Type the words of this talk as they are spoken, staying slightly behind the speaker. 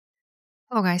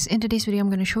Hello guys, in today's video I'm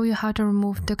going to show you how to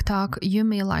remove TikTok You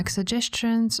May Like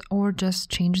suggestions or just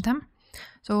change them.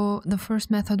 So the first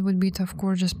method would be to, of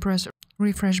course, just press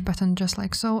refresh button just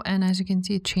like so, and as you can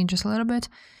see it changes a little bit.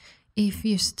 If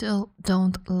you still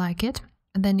don't like it,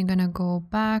 then you're going to go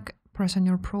back, press on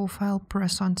your profile,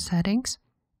 press on settings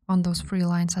on those three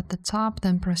lines at the top,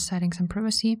 then press settings and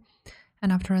privacy,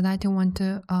 and after that you want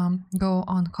to go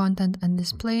on content and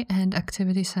display and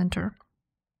activity center.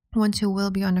 Once you will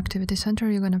be on Activity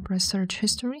Center, you're going to press Search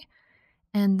History,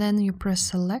 and then you press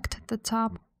Select at the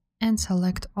top and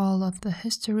select all of the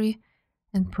history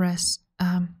and press,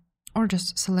 or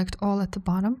just select all at the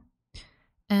bottom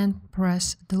and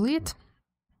press Delete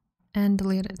and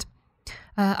delete it.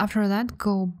 After that,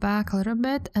 go back a little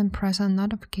bit and press on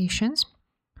Notifications.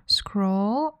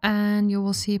 Scroll and you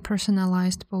will see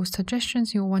personalized post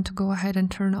suggestions. You want to go ahead and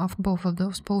turn off both of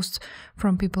those posts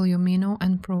from people you may know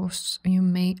and posts you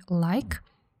may like.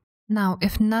 Now,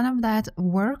 if none of that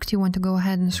worked, you want to go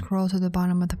ahead and scroll to the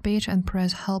bottom of the page and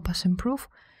press Help Us Improve,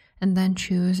 and then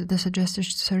choose the suggested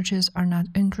searches are not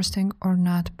interesting or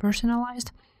not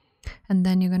personalized, and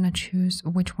then you're gonna choose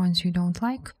which ones you don't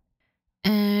like,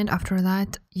 and after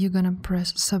that you're gonna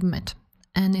press Submit,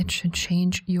 and it should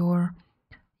change your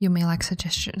You May Like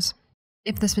suggestions.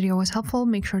 If this video was helpful,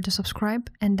 make sure to subscribe,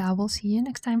 and I will see you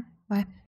next time. Bye.